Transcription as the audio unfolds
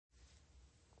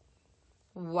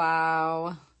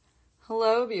Wow.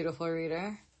 Hello, beautiful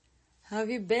reader. How have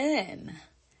you been?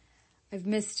 I've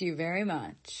missed you very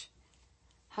much.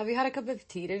 Have you had a cup of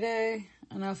tea today?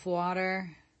 Enough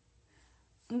water?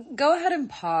 Go ahead and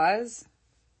pause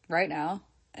right now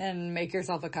and make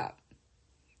yourself a cup.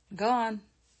 Go on.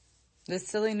 This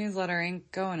silly newsletter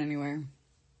ain't going anywhere.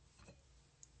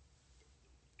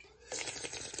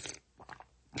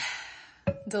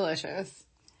 Delicious.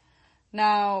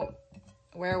 Now,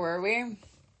 where were we?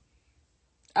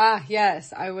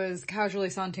 Yes, I was casually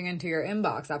sauntering into your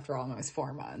inbox after almost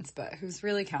 4 months, but who's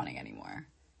really counting anymore?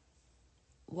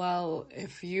 Well,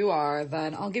 if you are,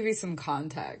 then I'll give you some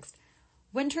context.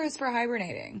 Winter is for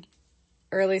hibernating,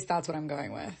 or at least that's what I'm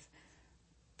going with.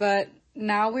 But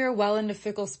now we're well into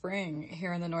fickle spring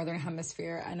here in the northern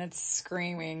hemisphere, and it's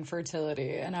screaming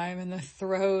fertility, and I'm in the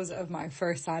throes of my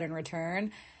first Saturn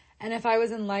return. And if I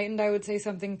was enlightened, I would say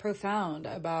something profound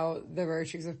about the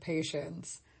virtues of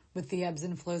patience with the ebbs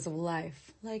and flows of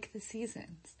life, like the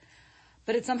seasons.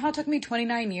 But it somehow took me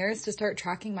 29 years to start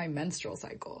tracking my menstrual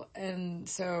cycle. And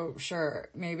so, sure,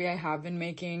 maybe I have been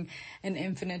making an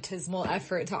infinitesimal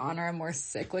effort to honor a more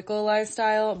cyclical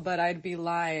lifestyle, but I'd be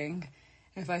lying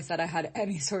if I said I had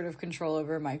any sort of control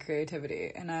over my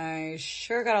creativity. And I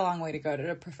sure got a long way to go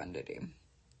to profundity.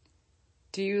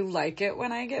 Do you like it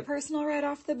when I get personal right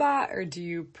off the bat, or do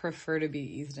you prefer to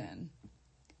be eased in?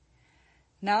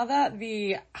 Now that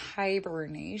the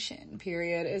hibernation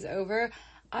period is over,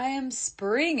 I am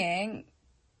springing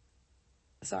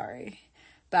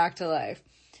back to life.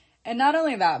 And not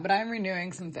only that, but I'm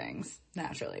renewing some things,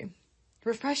 naturally.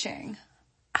 Refreshing.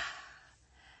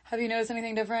 Have you noticed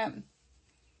anything different?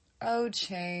 Oh,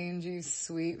 change, you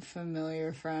sweet,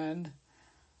 familiar friend.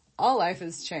 All life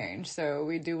is change, so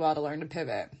we do well to learn to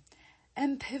pivot.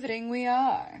 And pivoting we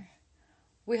are.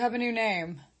 We have a new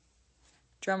name.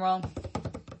 Drumroll.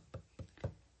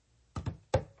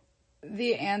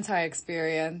 The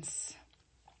anti-experience.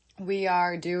 We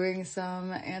are doing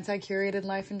some anti-curated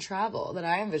life and travel that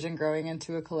I envision growing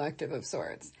into a collective of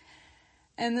sorts.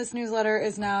 And this newsletter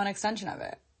is now an extension of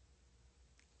it.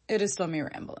 It is still me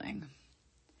rambling.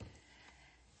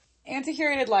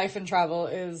 Anti-curated life and travel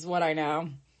is what I know.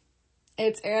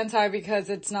 It's anti because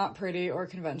it's not pretty or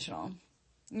conventional.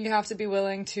 You have to be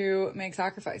willing to make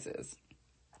sacrifices.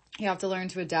 You have to learn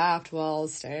to adapt while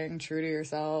staying true to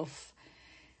yourself.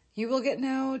 You will get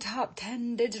no top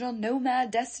 10 digital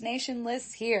nomad destination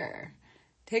lists here.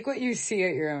 Take what you see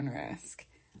at your own risk.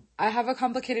 I have a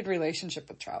complicated relationship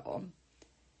with travel.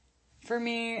 For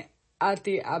me, at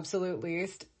the absolute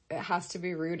least, it has to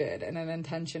be rooted in an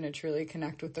intention to truly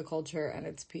connect with the culture and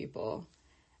its people.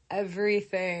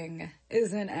 Everything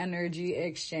is an energy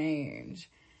exchange.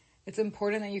 It's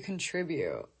important that you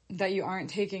contribute, that you aren't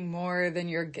taking more than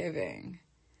you're giving.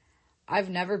 I've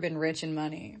never been rich in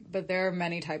money, but there are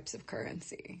many types of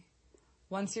currency.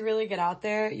 Once you really get out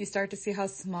there, you start to see how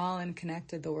small and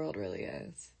connected the world really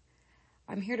is.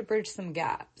 I'm here to bridge some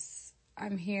gaps.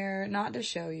 I'm here not to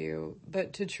show you,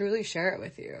 but to truly share it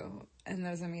with you and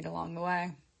those I meet along the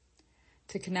way.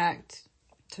 To connect,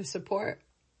 to support,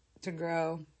 to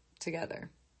grow together.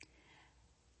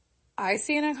 I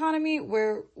see an economy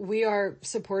where we are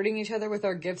supporting each other with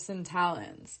our gifts and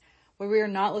talents, where we are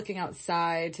not looking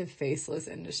outside to faceless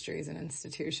industries and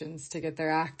institutions to get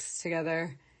their acts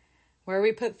together, where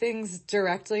we put things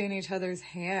directly in each other's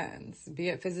hands, be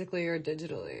it physically or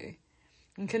digitally,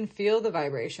 and can feel the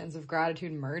vibrations of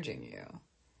gratitude merging you.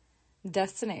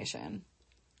 Destination,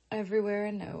 everywhere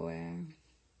and nowhere.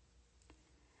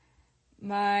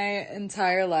 My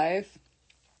entire life,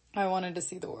 I wanted to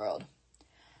see the world.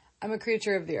 I'm a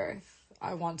creature of the earth.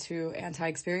 I want to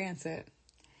anti-experience it.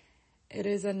 It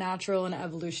is a natural and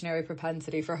evolutionary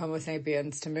propensity for homo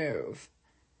sapiens to move.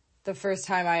 The first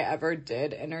time I ever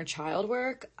did inner child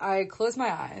work, I closed my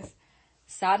eyes,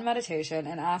 sat in meditation,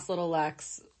 and asked Little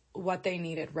Lex what they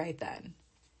needed right then.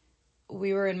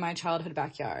 We were in my childhood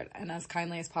backyard, and as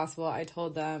kindly as possible, I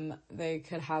told them they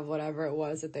could have whatever it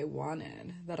was that they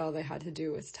wanted, that all they had to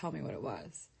do was tell me what it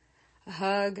was. A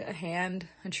hug, a hand,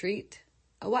 a treat,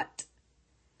 a what?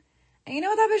 And you know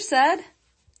what that bitch said?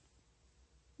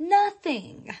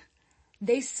 Nothing.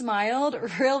 They smiled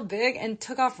real big and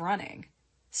took off running.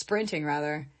 Sprinting,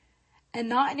 rather. And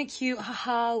not in a cute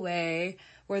haha way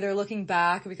where they're looking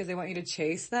back because they want you to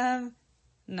chase them.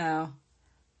 No.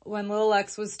 When Lil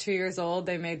Lex was 2 years old,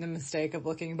 they made the mistake of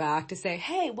looking back to say,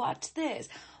 hey, watch this,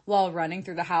 while running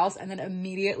through the house, and then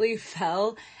immediately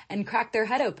fell and cracked their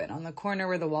head open on the corner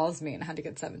where the walls meet and had to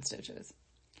get 7 stitches.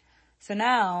 So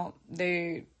now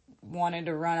they wanted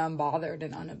to run unbothered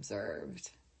and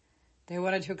unobserved. They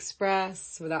wanted to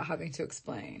express without having to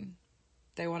explain.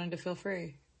 They wanted to feel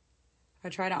free. I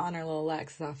try to honor Lil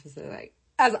Lex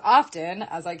as often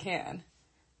as I can.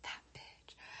 That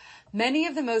bitch. Many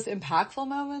of the most impactful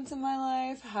moments in my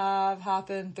life have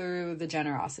happened through the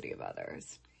generosity of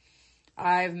others.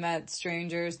 I've met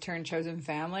strangers turn chosen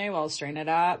family while stranded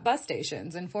at bus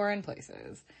stations in foreign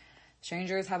places.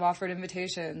 Strangers have offered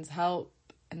invitations, help,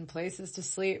 and places to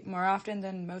sleep more often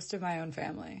than most of my own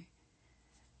family.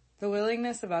 The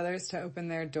willingness of others to open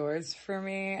their doors for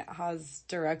me has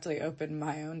directly opened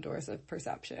my own doors of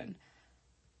perception.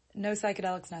 No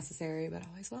psychedelics necessary, but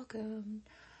always welcome.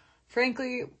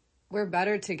 Frankly, we're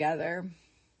better together.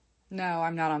 No,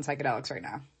 I'm not on psychedelics right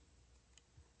now.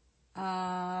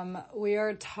 We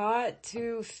are taught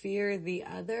to fear the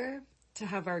other, to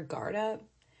have our guard up,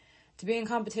 to be in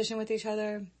competition with each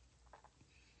other.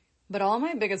 But all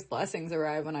my biggest blessings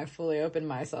arrive when I fully open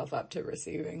myself up to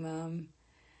receiving them.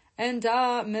 And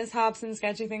mishaps and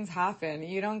sketchy things happen.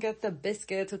 You don't get the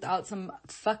biscuits without some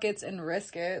fuck-its and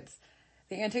risk-its.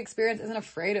 The anti-experience isn't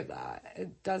afraid of that.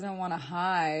 It doesn't want to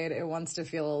hide. It wants to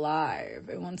feel alive.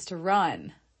 It wants to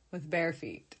run with bare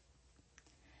feet.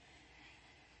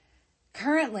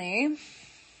 Currently,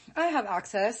 I have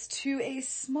access to a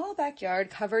small backyard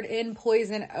covered in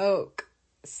poison oak,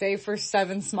 save for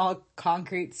 7 small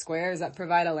concrete squares that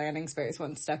provide a landing space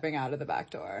when stepping out of the back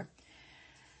door.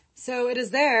 So it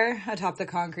is there, atop the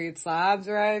concrete slabs,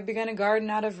 where I began a garden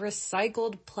out of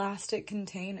recycled plastic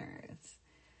containers.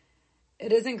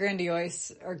 It isn't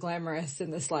grandiose or glamorous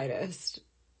in the slightest.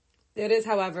 It is,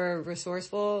 however,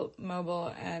 resourceful,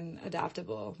 mobile, and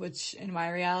adaptable, which in my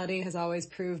reality has always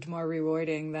proved more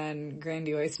rewarding than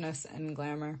grandioseness and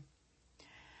glamour.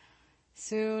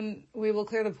 Soon we will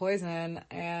clear the poison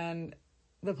and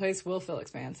the place will feel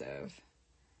expansive.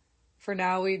 For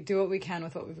now, we do what we can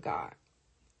with what we've got.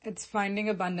 It's finding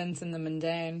abundance in the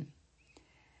mundane.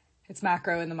 It's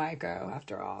macro in the micro,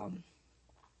 after all.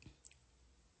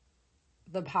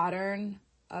 The pattern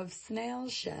of snail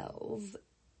shells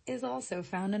is also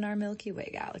found in our Milky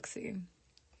Way galaxy.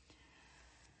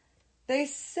 They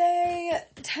say,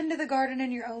 tend to the garden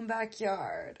in your own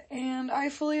backyard, and I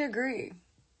fully agree.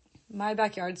 My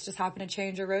backyards just happen to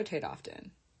change or rotate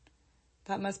often.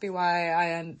 That must be why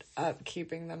I end up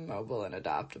keeping them mobile and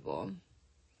adaptable.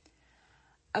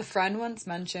 A friend once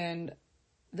mentioned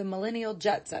the millennial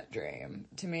jet set dream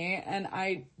to me, and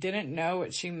I didn't know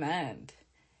what she meant.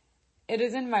 It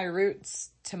is in my roots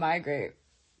to migrate.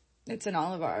 It's in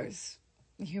all of ours.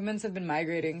 Humans have been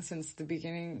migrating since the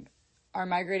beginning, are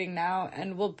migrating now,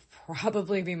 and will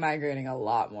probably be migrating a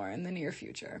lot more in the near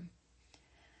future.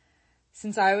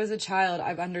 Since I was a child,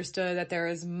 I've understood that there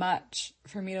is much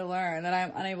for me to learn that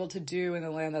I'm unable to do in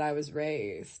the land that I was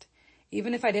raised,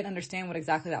 even if I didn't understand what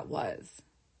exactly that was.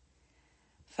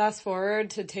 Fast forward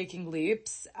to taking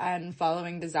leaps and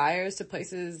following desires to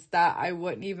places that I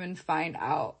wouldn't even find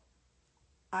out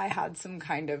I had some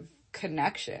kind of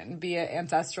connection, be it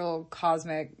ancestral,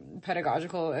 cosmic,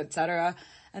 pedagogical, etc.,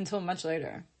 until much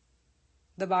later.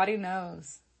 The body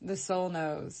knows, the soul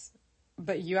knows,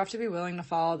 but you have to be willing to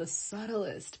follow the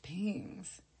subtlest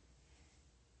pings.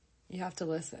 You have to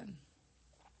listen.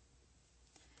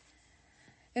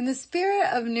 In the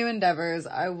spirit of new endeavors,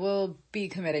 I will be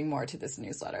committing more to this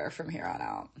newsletter from here on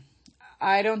out.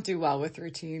 I don't do well with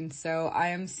routine, so I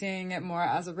am seeing it more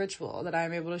as a ritual that I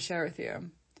am able to share with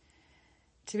you.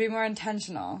 To be more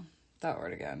intentional, that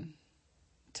word again.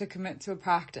 To commit to a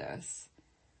practice.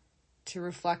 To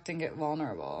reflect and get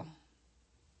vulnerable.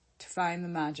 To find the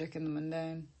magic in the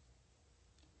mundane.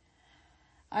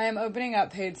 I am opening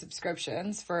up paid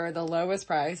subscriptions for the lowest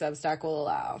price Substack will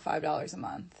allow, $5 a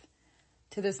month,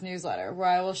 to this newsletter, where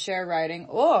I will share writing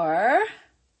or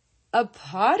a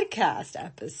podcast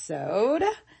episode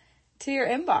to your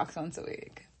inbox once a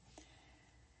week.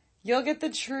 You'll get the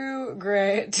true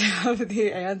grit of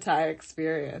the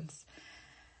anti-experience.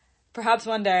 Perhaps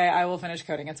one day I will finish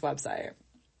coding its website.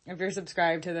 If you're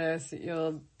subscribed to this,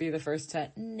 you'll be the first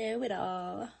to know it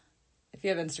all. If you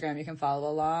have Instagram, you can follow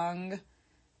along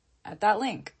at that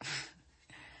link.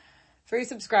 Free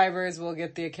subscribers will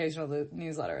get the occasional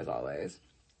newsletter as always.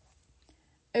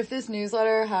 If this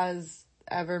newsletter has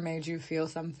ever made you feel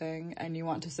something and you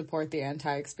want to support the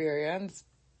anti-experience,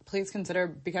 please consider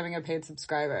becoming a paid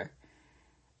subscriber.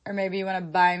 Or maybe you want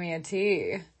to buy me a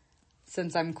tea,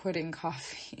 since I'm quitting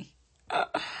coffee.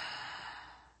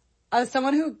 As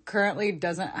someone who currently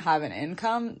doesn't have an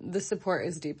income, the support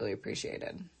is deeply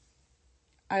appreciated.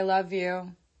 I love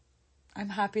you. I'm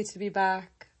happy to be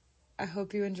back. I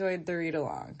hope you enjoyed the read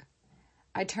along.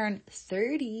 I turned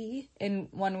 30 in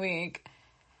 1 week.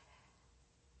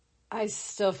 I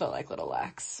still feel like Little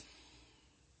Lex.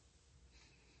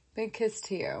 Big kiss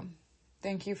to you.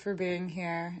 Thank you for being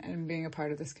here and being a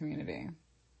part of this community.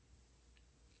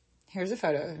 Here's a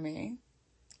photo of me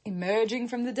emerging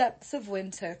from the depths of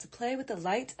winter to play with the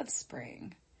light of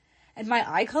spring. And my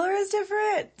eye color is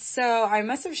different, so I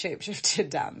must have shapeshifted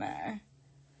down there.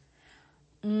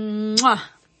 Mwah.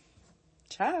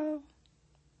 Ciao.